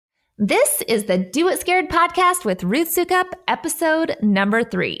This is the Do It Scared podcast with Ruth Sukup, episode number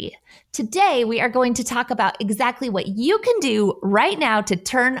 3. Today, we are going to talk about exactly what you can do right now to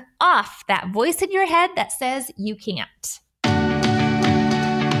turn off that voice in your head that says you can't.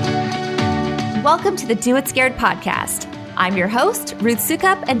 Welcome to the Do It Scared podcast. I'm your host, Ruth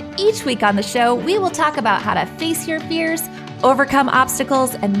Sukup, and each week on the show, we will talk about how to face your fears, overcome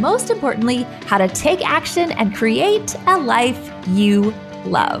obstacles, and most importantly, how to take action and create a life you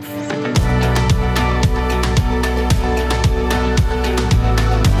love.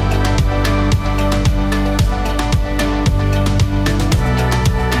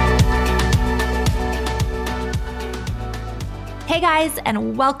 Hey guys,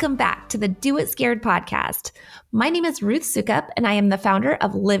 and welcome back to the Do It Scared podcast. My name is Ruth Sukup, and I am the founder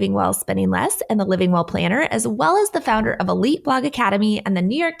of Living Well, Spending Less and the Living Well Planner, as well as the founder of Elite Blog Academy and the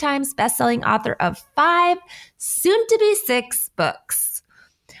New York Times bestselling author of 5, soon to be 6 books.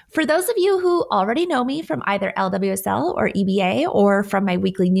 For those of you who already know me from either LWSL or EBA or from my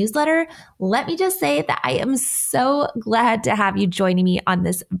weekly newsletter, let me just say that I am so glad to have you joining me on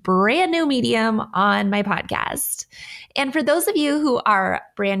this brand new medium on my podcast. And for those of you who are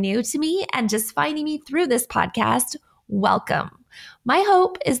brand new to me and just finding me through this podcast, welcome. My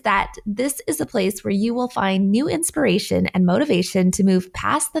hope is that this is a place where you will find new inspiration and motivation to move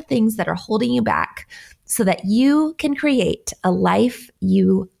past the things that are holding you back so that you can create a life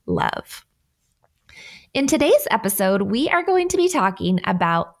you love. In today's episode, we are going to be talking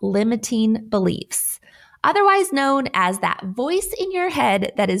about limiting beliefs, otherwise known as that voice in your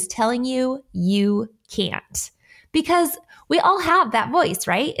head that is telling you you can't. Because we all have that voice,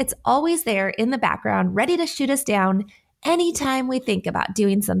 right? It's always there in the background, ready to shoot us down anytime we think about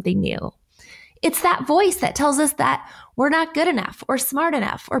doing something new. It's that voice that tells us that we're not good enough or smart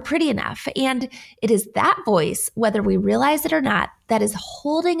enough or pretty enough. And it is that voice, whether we realize it or not, that is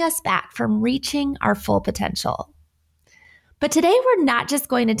holding us back from reaching our full potential. But today we're not just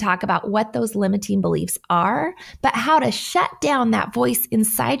going to talk about what those limiting beliefs are, but how to shut down that voice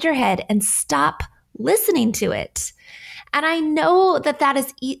inside your head and stop listening to it. And I know that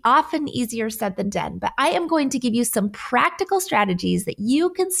is often easier said than done, but I am going to give you some practical strategies that you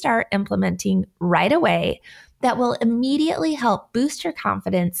can start implementing right away that will immediately help boost your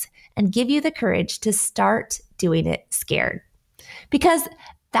confidence and give you the courage to start doing it scared. Because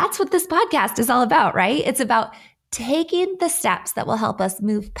that's what this podcast is all about, right? It's about taking the steps that will help us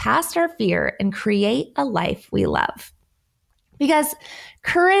move past our fear and create a life we love. Because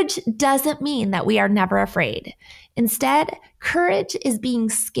courage doesn't mean that we are never afraid. Instead, courage is being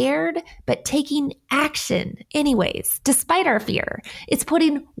scared, but taking action anyways, despite our fear. It's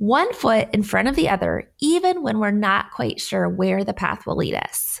putting one foot in front of the other, even when we're not quite sure where the path will lead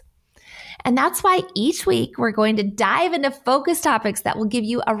us. And that's why each week we're going to dive into focus topics that will give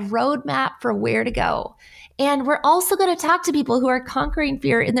you a roadmap for where to go. And we're also going to talk to people who are conquering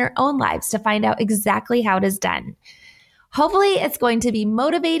fear in their own lives to find out exactly how it is done. Hopefully, it's going to be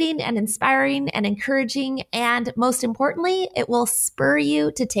motivating and inspiring and encouraging, and most importantly, it will spur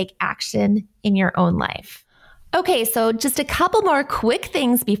you to take action in your own life. Okay, so just a couple more quick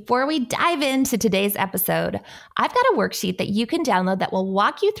things before we dive into today's episode. I've got a worksheet that you can download that will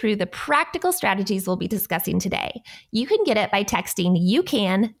walk you through the practical strategies we'll be discussing today. You can get it by texting "you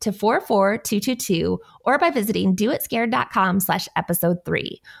can" to 44222 or by visiting doitscared.com/episode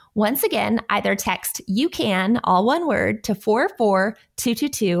 3. Once again, either text "you can," all one word, to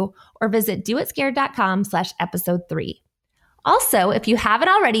 44222 or visit doitscared.com/episode 3. Also, if you haven't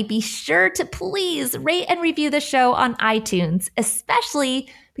already, be sure to please rate and review the show on iTunes, especially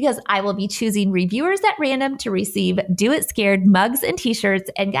because I will be choosing reviewers at random to receive Do It Scared mugs and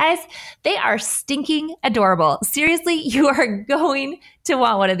t-shirts. And guys, they are stinking adorable. Seriously, you are going to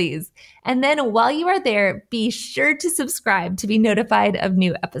want one of these. And then while you are there, be sure to subscribe to be notified of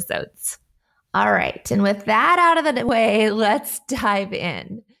new episodes. All right, and with that out of the way, let's dive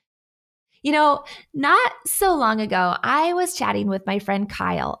in. You know, not so long ago, I was chatting with my friend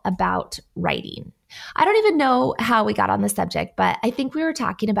Kyle about writing. I don't even know how we got on the subject, but I think we were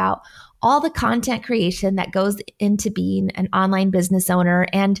talking about all the content creation that goes into being an online business owner.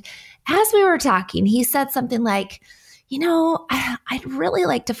 And as we were talking, he said something like, I'd really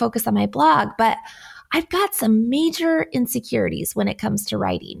like to focus on my blog, but I've got some major insecurities when it comes to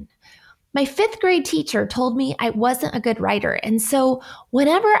writing. My 5th grade teacher told me I wasn't a good writer. And so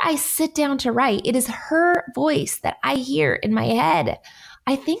whenever I sit down to write, it is her voice that I hear in my head.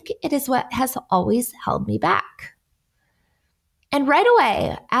 I think it is what has always held me back. And right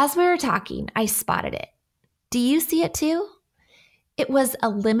away, as we were talking, I spotted it. Do you see it too? It was a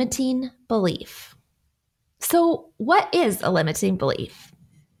limiting belief. So what is a limiting belief?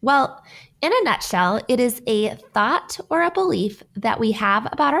 Well, in a nutshell, it is a thought or a belief that we have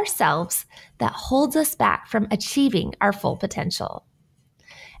about ourselves that holds us back from achieving our full potential.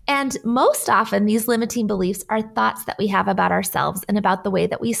 And most often, these limiting beliefs are thoughts that we have about ourselves and about the way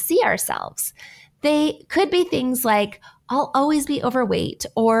that we see ourselves. They could be things like, I'll always be overweight,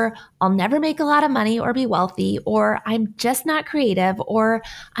 or I'll never make a lot of money or be wealthy, or I'm just not creative, or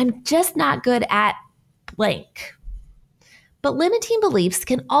I'm just not good at blank. But limiting beliefs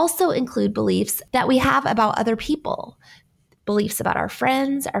can also include beliefs that we have about other people. Beliefs about our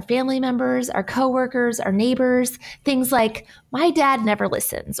friends, our family members, our coworkers, our neighbors, things like, my dad never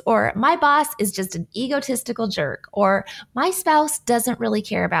listens, or my boss is just an egotistical jerk, or my spouse doesn't really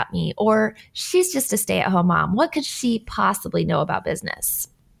care about me, or she's just a stay-at-home mom. What could she possibly know about business?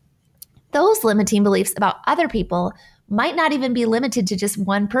 Those limiting beliefs about other people might not even be limited to just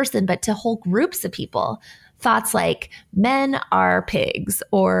one person, but to whole groups of people. Thoughts like men are pigs,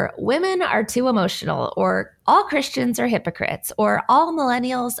 or women are too emotional, or all Christians are hypocrites, or all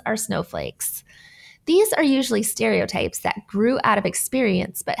millennials are snowflakes. These are usually stereotypes that grew out of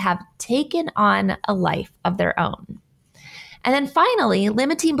experience but have taken on a life of their own. And then finally,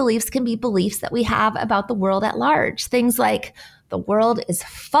 limiting beliefs can be beliefs that we have about the world at large. Things like, the world is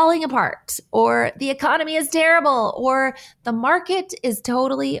falling apart, or the economy is terrible, or the market is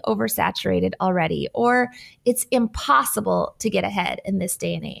totally oversaturated already, or it's impossible to get ahead in this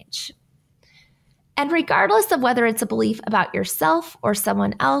day and age. And regardless of whether it's a belief about yourself or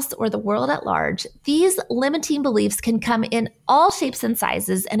someone else or the world at large, these limiting beliefs can come in all shapes and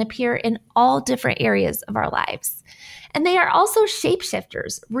sizes and appear in all different areas of our lives. And they are also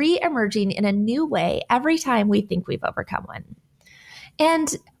shapeshifters, re-emerging in a new way every time we think we've overcome one.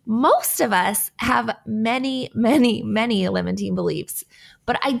 And most of us have many, many, many limiting beliefs,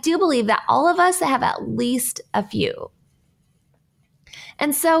 but I do believe that all of us have at least a few.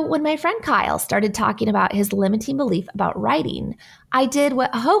 And so when my friend Kyle started talking about his limiting belief about writing, I did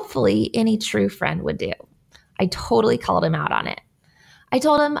what hopefully any true friend would do. I totally called him out on it. I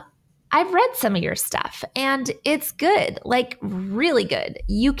told him, I've read some of your stuff and it's good, like really good.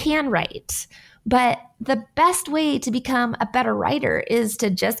 You can write. But the best way to become a better writer is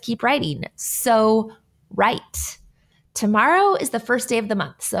to just keep writing. So write. Tomorrow is the first day of the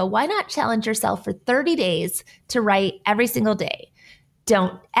month. So why not challenge yourself for 30 days to write every single day?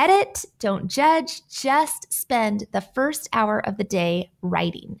 Don't edit, don't judge, just spend the first hour of the day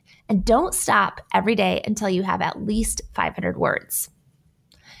writing. And don't stop every day until you have at least 500 words.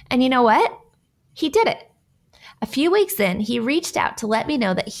 And you know what? He did it. A few weeks in, he reached out to let me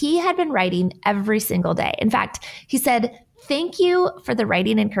know that he had been writing every single day. In fact, he said, thank you for the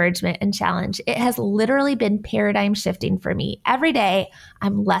writing encouragement and challenge. It has literally been paradigm shifting for me. Every day,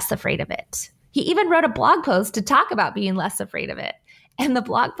 I'm less afraid of it. He even wrote a blog post to talk about being less afraid of it. And the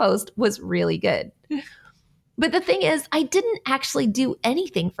blog post was really good. But the thing is, I didn't actually do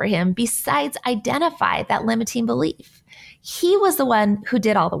anything for him besides identify that limiting belief. He was the one who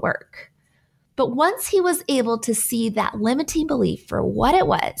did all the work. But once he was able to see that limiting belief for what it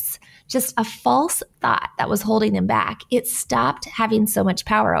was, just a false thought that was holding him back, it stopped having so much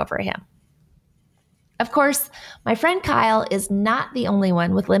power over him. Of course, my friend Kyle is not the only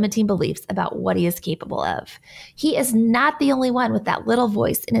one with limiting beliefs about what he is capable of. He is not the only one with that little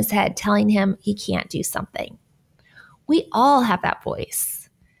voice in his head telling him he can't do something. We all have that voice.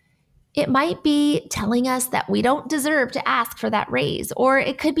 It might be telling us that we don't deserve to ask for that raise, or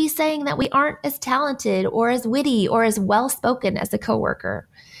it could be saying that we aren't as talented or as witty or as well-spoken as a coworker.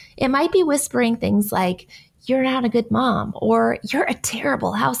 It might be whispering things like, you're not a good mom, or you're a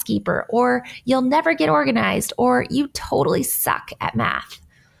terrible housekeeper, or you'll never get organized, or you totally suck at math.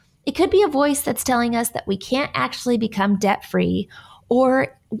 It could be a voice that's telling us that we can't actually become debt-free,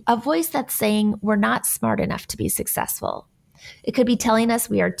 or a voice that's saying we're not smart enough to be successful. It could be telling us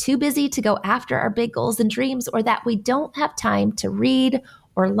we are too busy to go after our big goals and dreams, or that we don't have time to read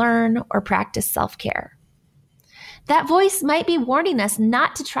or learn or practice self-care. That voice might be warning us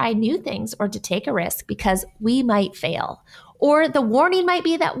not to try new things or to take a risk because we might fail. Or the warning might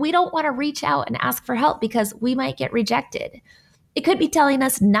be that we don't want to reach out and ask for help because we might get rejected. It could be telling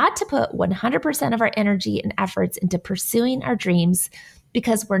us not to put 100% of our energy and efforts into pursuing our dreams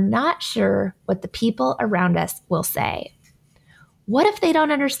because we're not sure what the people around us will say. What if they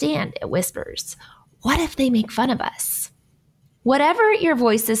don't understand? It whispers. What if they make fun of us? Whatever your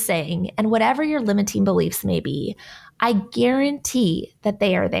voice is saying and whatever your limiting beliefs may be, I guarantee that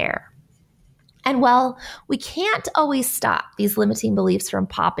they are there. And while we can't always stop these limiting beliefs from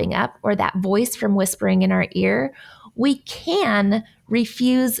popping up or that voice from whispering in our ear, we can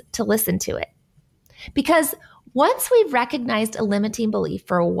refuse to listen to it. Because Once we've recognized a limiting belief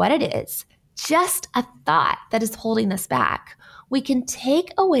for what it is, just a thought that is holding us back, we can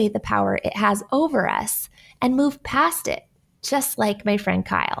take away the power it has over us and move past it, just like my friend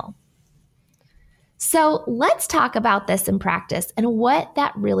Kyle. So let's talk about this in practice and what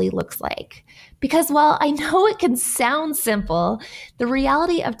that really looks like. Because while I know it can sound simple, the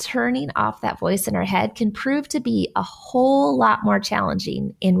reality of turning off that voice in our head can prove to be a whole lot more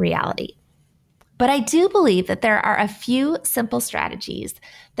challenging in reality. But I do believe that there are a few simple strategies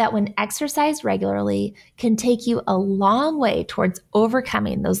that, when exercised regularly, can take you a long way towards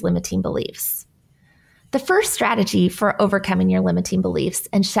overcoming those limiting beliefs. The first strategy for overcoming your limiting beliefs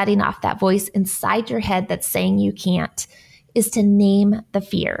and shutting off that voice inside your head that's saying you can't is to name the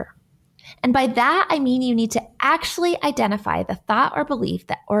fear. And by that, I mean you need to actually identify the thought or belief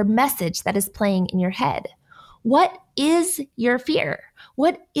or message that is playing in your head. What is your fear?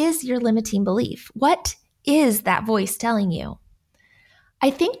 What is your limiting belief? What is that voice telling you? I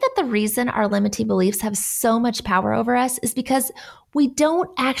think that the reason our limiting beliefs have so much power over us is because we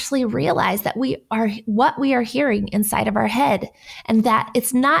don't actually realize that what we are hearing inside of our head, and that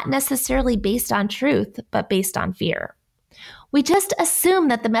it's not necessarily based on truth, but based on fear. We just assume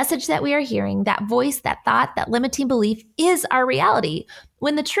that the message that we are hearing, that voice, that thought, that limiting belief is our reality,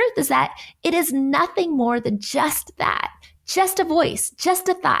 when the truth is that it is nothing more than just that, just a voice, just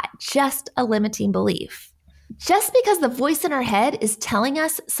a thought, just a limiting belief. Just because the voice in our head is telling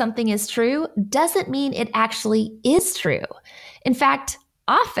us something is true doesn't mean it actually is true. In fact,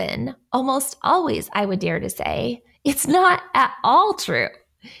 often, almost always, I would dare to say, it's not at all true.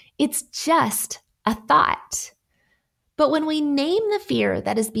 It's just a thought. But when we name the fear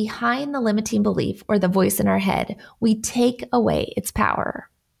that is behind the limiting belief or the voice in our head, we take away its power.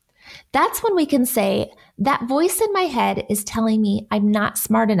 That's when we can say, that voice in my head is telling me I'm not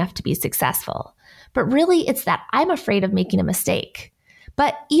smart enough to be successful. But really, it's that I'm afraid of making a mistake.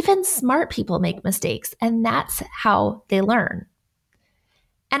 But even smart people make mistakes, and that's how they learn.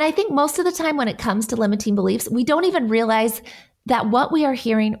 And I think most of the time when it comes to limiting beliefs, we don't even realize that what we are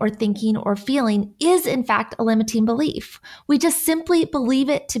hearing or thinking or feeling is in fact a limiting belief. We just simply believe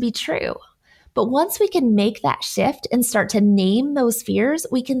it to be true. But once we can make that shift and start to name those fears,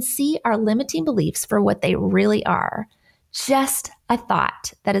 we can see our limiting beliefs for what they really are, just a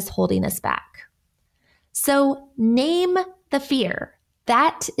thought that is holding us back. So name the fear.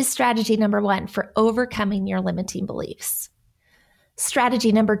 That is strategy number 1 for overcoming your limiting beliefs.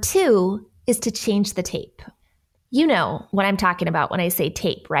 Strategy number 2 is to change the tape. You know what I'm talking about when I say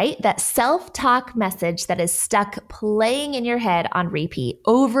tape, right? That self-talk message that is stuck playing in your head on repeat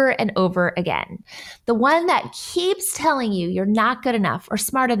over and over again. The one that keeps telling you you're not good enough or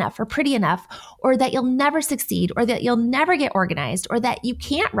smart enough or pretty enough, or that you'll never succeed, or that you'll never get organized, or that you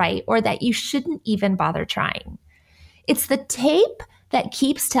can't write, or that you shouldn't even bother trying. It's the tape that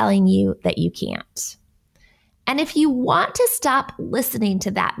keeps telling you that you can't. And if you want to stop listening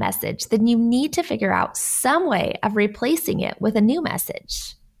to that message, then you need to figure out some way of replacing it with a new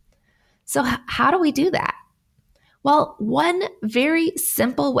message. So how do we do that? Well, one very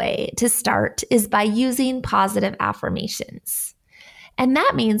simple way to start is by using positive affirmations. And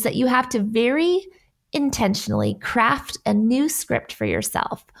that means that you have to very intentionally craft a new script for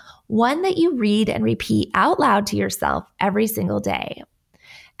yourself, one that you read and repeat out loud to yourself every single day.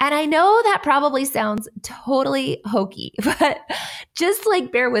 And I know that probably sounds totally hokey, but just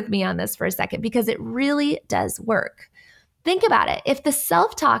bear with me on this for a second because it really does work. Think about it. If the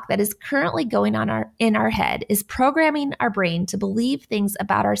self-talk that is currently going on in our head is programming our brain to believe things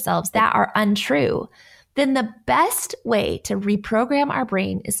about ourselves that are untrue, then the best way to reprogram our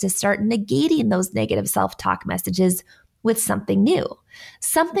brain is to start negating those negative self-talk messages with something new,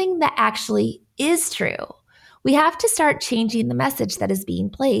 something that actually is true. We have to start changing the message that is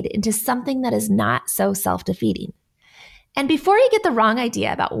being played into something that is not so self-defeating. And before you get the wrong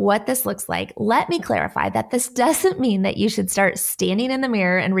idea about what this looks like, let me clarify that this doesn't mean that you should start standing in the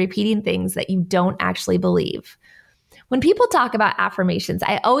mirror and repeating things that you don't actually believe. When people talk about affirmations,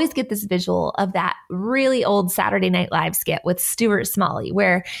 I always get this visual of that really old Saturday Night Live skit with Stuart Smalley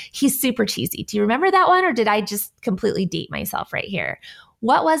where he's super cheesy. Do you remember that one, or did I just completely date myself right here?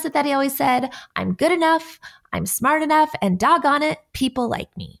 What was it that he always said? I'm good enough, I'm smart enough, and doggone it, people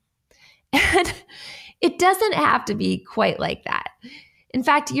like me. And it doesn't have to be quite like that. In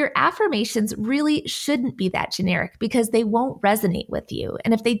fact, your affirmations really shouldn't be that generic because they won't resonate with you.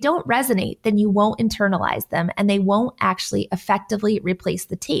 And if they don't resonate, then you won't internalize them and they won't actually effectively replace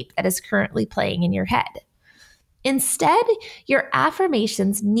the tape that is currently playing in your head. Instead, your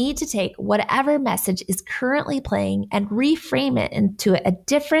affirmations need to take whatever message is currently playing and reframe it into a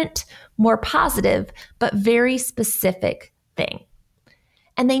different, more positive, but very specific thing.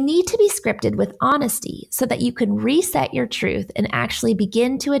 And they need to be scripted with honesty so that you can reset your truth and actually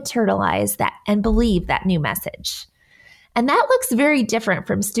begin to internalize that and believe that new message. And that looks very different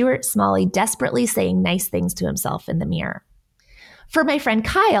from Stuart Smalley desperately saying nice things to himself in the mirror. For my friend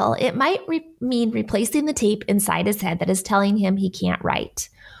Kyle, it might mean replacing the tape inside his head that is telling him he can't write.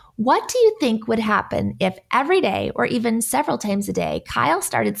 What do you think would happen if every day, or even several times a day, Kyle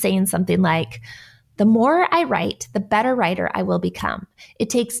started saying something like, "The more I write, the better writer I will become. It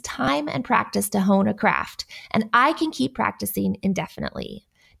takes time and practice to hone a craft, and I can keep practicing indefinitely.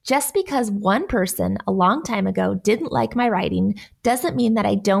 Just because one person a long time ago didn't like my writing doesn't mean that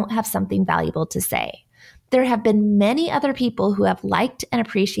I don't have something valuable to say. There have been many other people who have liked and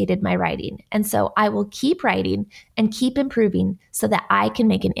appreciated my writing, and so I will keep writing and keep improving so that I can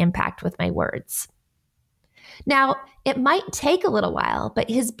make an impact with my words." Now, it might take a little while, but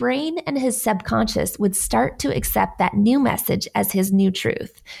his brain and his subconscious would start to accept that new message as his new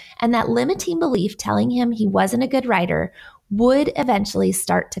truth, and that limiting belief telling him he wasn't a good writer would eventually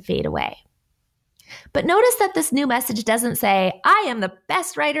start to fade away. But notice that this new message doesn't say, "I am the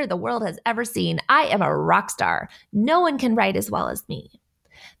best writer the world has ever seen. I am a rock star. No one can write as well as me."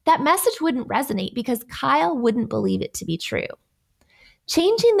 That message wouldn't resonate because Kyle wouldn't believe it to be true.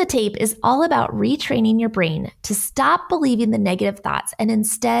 Changing the tape is all about retraining your brain to stop believing the negative thoughts and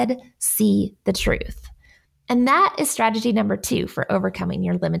instead see the truth. And that is strategy number 2 for overcoming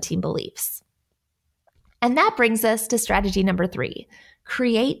your limiting beliefs. And that brings us to strategy number 3,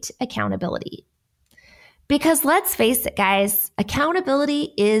 create accountability. Because let's face it, guys,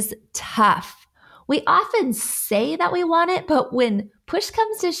 accountability is tough. We often say that we want it, but when push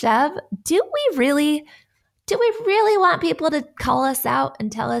comes to shove, do we really want people to call us out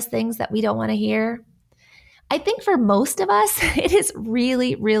and tell us things that we don't want to hear? I think for most of us, it is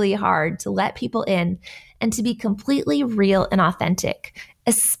really, really hard to let people in and to be completely real and authentic,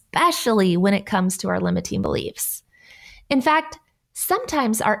 especially when it comes to our limiting beliefs. In fact,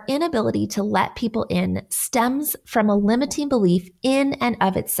 sometimes our inability to let people in stems from a limiting belief in and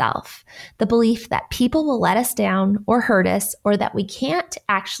of itself, the belief that people will let us down or hurt us, or that we can't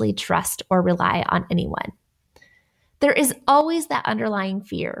actually trust or rely on anyone. There is always that underlying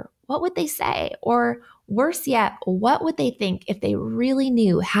fear. What would they say? Or worse yet, what would they think if they really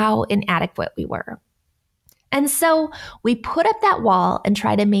knew how inadequate we were? And so we put up that wall and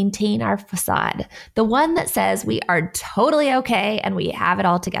try to maintain our facade, the one that says we are totally okay and we have it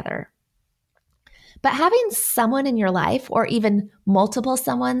all together. But having someone in your life, or even multiple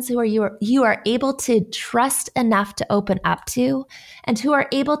someones who you are able to trust enough to open up to, and who are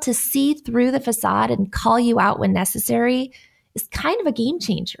able to see through the facade and call you out when necessary, is kind of a game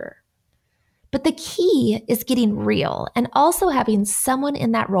changer. But the key is getting real and also having someone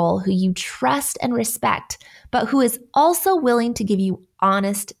in that role who you trust and respect, but who is also willing to give you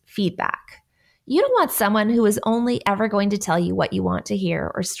honest feedback. You don't want someone who is only ever going to tell you what you want to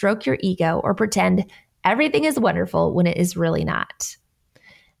hear, or stroke your ego, or pretend everything is wonderful when it is really not.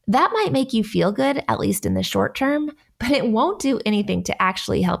 That might make you feel good, at least in the short term, but it won't do anything to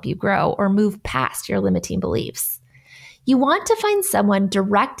actually help you grow or move past your limiting beliefs. You want to find someone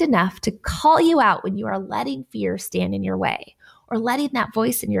direct enough to call you out when you are letting fear stand in your way, or letting that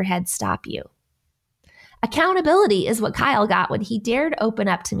voice in your head stop you. Accountability is what Kyle got when he dared open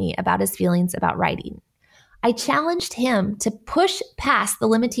up to me about his feelings about writing. I challenged him to push past the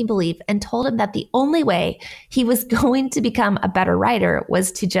limiting belief and told him that the only way he was going to become a better writer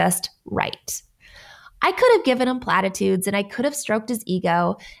was to just write. I could have given him platitudes and I could have stroked his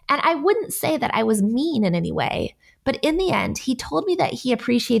ego, and I wouldn't say that I was mean in any way, but in the end, he told me that he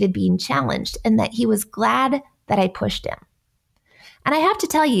appreciated being challenged and that he was glad that I pushed him. And I have to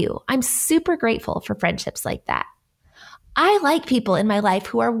tell you, I'm super grateful for friendships like that. I like people in my life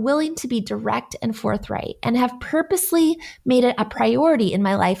who are willing to be direct and forthright, and have purposely made it a priority in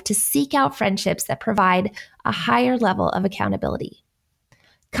my life to seek out friendships that provide a higher level of accountability.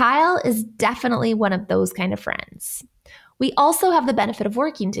 Kyle is definitely one of those kind of friends. We also have the benefit of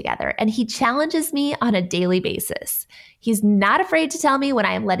working together, and he challenges me on a daily basis. He's not afraid to tell me when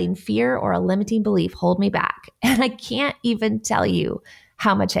I am letting fear or a limiting belief hold me back, and I can't even tell you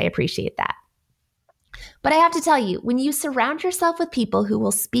how much I appreciate that. But I have to tell you, when you surround yourself with people who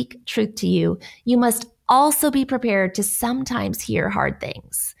will speak truth to you, you must also be prepared to sometimes hear hard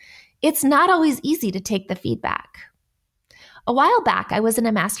things. It's not always easy to take the feedback. A while back, I was in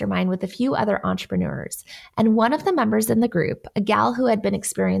a mastermind with a few other entrepreneurs, and one of the members in the group, a gal who had been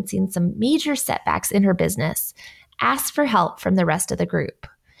experiencing some major setbacks in her business, asked for help from the rest of the group.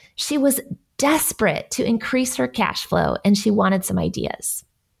 She was desperate to increase her cash flow, and she wanted some ideas.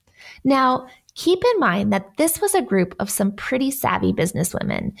 Now, keep in mind that this was a group of some pretty savvy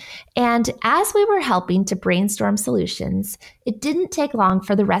businesswomen, and as we were helping to brainstorm solutions, it didn't take long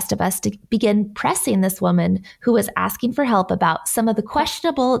for the rest of us to begin pressing this woman who was asking for help about some of the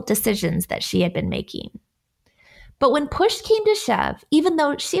questionable decisions that she had been making. But when push came to shove, even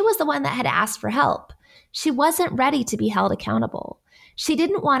though she was the one that had asked for help, she wasn't ready to be held accountable. She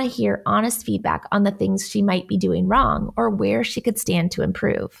didn't want to hear honest feedback on the things she might be doing wrong or where she could stand to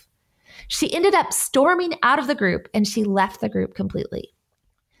improve. She ended up storming out of the group, and she left the group completely.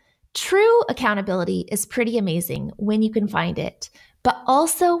 True accountability is pretty amazing when you can find it, but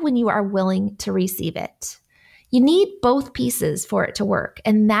also when you are willing to receive it. You need both pieces for it to work,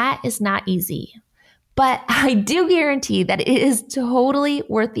 and that is not easy. But I do guarantee that it is totally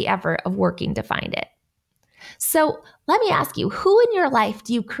worth the effort of working to find it. So let me ask you, who in your life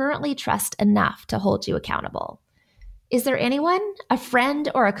do you currently trust enough to hold you accountable? Is there anyone, a friend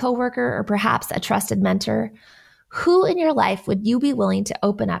or a coworker, or perhaps a trusted mentor? Who in your life would you be willing to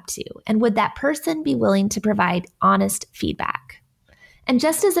open up to? And would that person be willing to provide honest feedback? And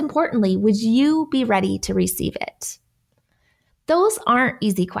just as importantly, would you be ready to receive it? Those aren't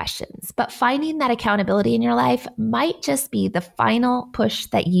easy questions, but finding that accountability in your life might just be the final push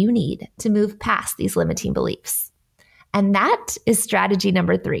that you need to move past these limiting beliefs. And that is strategy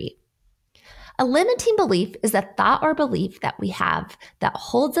number 3. A limiting belief is a thought or belief that we have that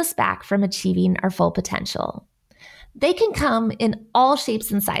holds us back from achieving our full potential. They can come in all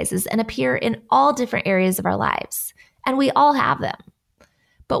shapes and sizes and appear in all different areas of our lives, and we all have them.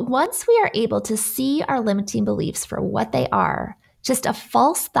 But once we are able to see our limiting beliefs for what they are, just a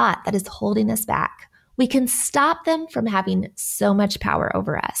false thought that is holding us back, we can stop them from having so much power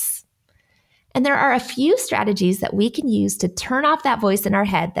over us. And there are a few strategies that we can use to turn off that voice in our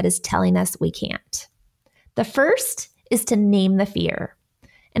head that is telling us we can't. The first is to name the fear.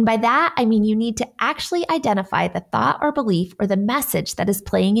 And by that, I mean you need to actually identify the thought or belief or the message that is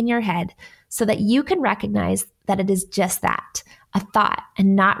playing in your head so that you can recognize that it is just that, a thought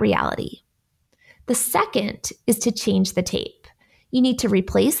and not reality. The second is to change the tape. You need to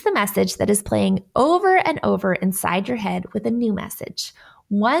replace the message that is playing over and over inside your head with a new message,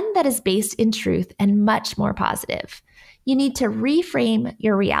 one that is based in truth and much more positive. You need to reframe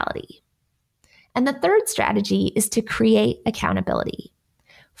your reality. And the third strategy is to create accountability.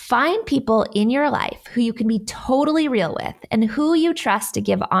 Find people in your life who you can be totally real with and who you trust to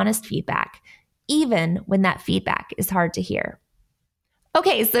give honest feedback, even when that feedback is hard to hear.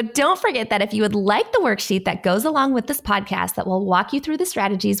 Okay, so don't forget that if you would like the worksheet that goes along with this podcast that will walk you through the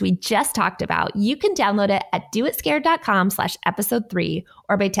strategies we just talked about, you can download it at doitscared.com/episode 3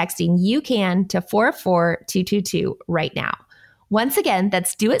 or by texting "you can" to 44222 right now. Once again,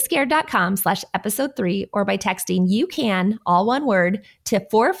 that's doitscared.com/episode 3 or by texting "you can," all one word, to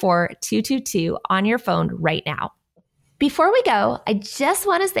 44222 on your phone right now. Before we go, I just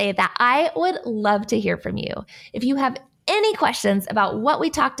want to say that I would love to hear from you. If you have any questions about what we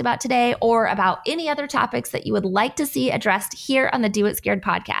talked about today or about any other topics that you would like to see addressed here on the Do It Scared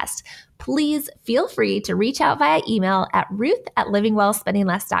podcast, please feel free to reach out via email at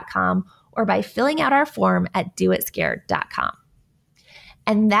ruth@livingwellspendingless.com or by filling out our form at doitscared.com.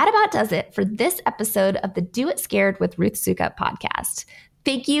 And that about does it for this episode of the Do It Scared with Ruth Sukup podcast.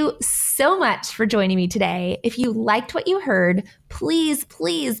 Thank you so much for joining me today. If you liked what you heard, please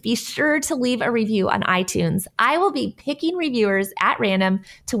be sure to leave a review on iTunes. I will be picking reviewers at random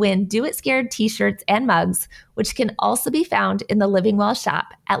to win Do It Scared t-shirts and mugs, which can also be found in the Living Well shop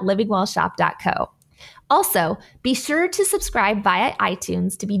at livingwellshop.co. Also, be sure to subscribe via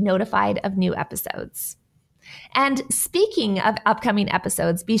iTunes to be notified of new episodes. And speaking of upcoming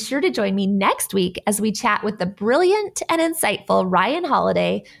episodes, be sure to join me next week as we chat with the brilliant and insightful Ryan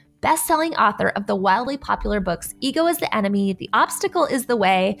Holiday, best-selling author of the wildly popular books Ego is the Enemy, The Obstacle is the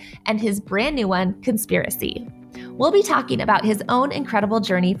Way, and his brand new one, Conspiracy. We'll be talking about his own incredible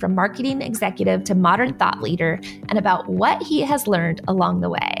journey from marketing executive to modern thought leader and about what he has learned along the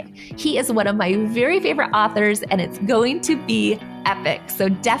way. He is one of my very favorite authors, and it's going to be epic, so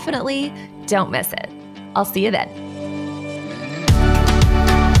definitely don't miss it. I'll see you then.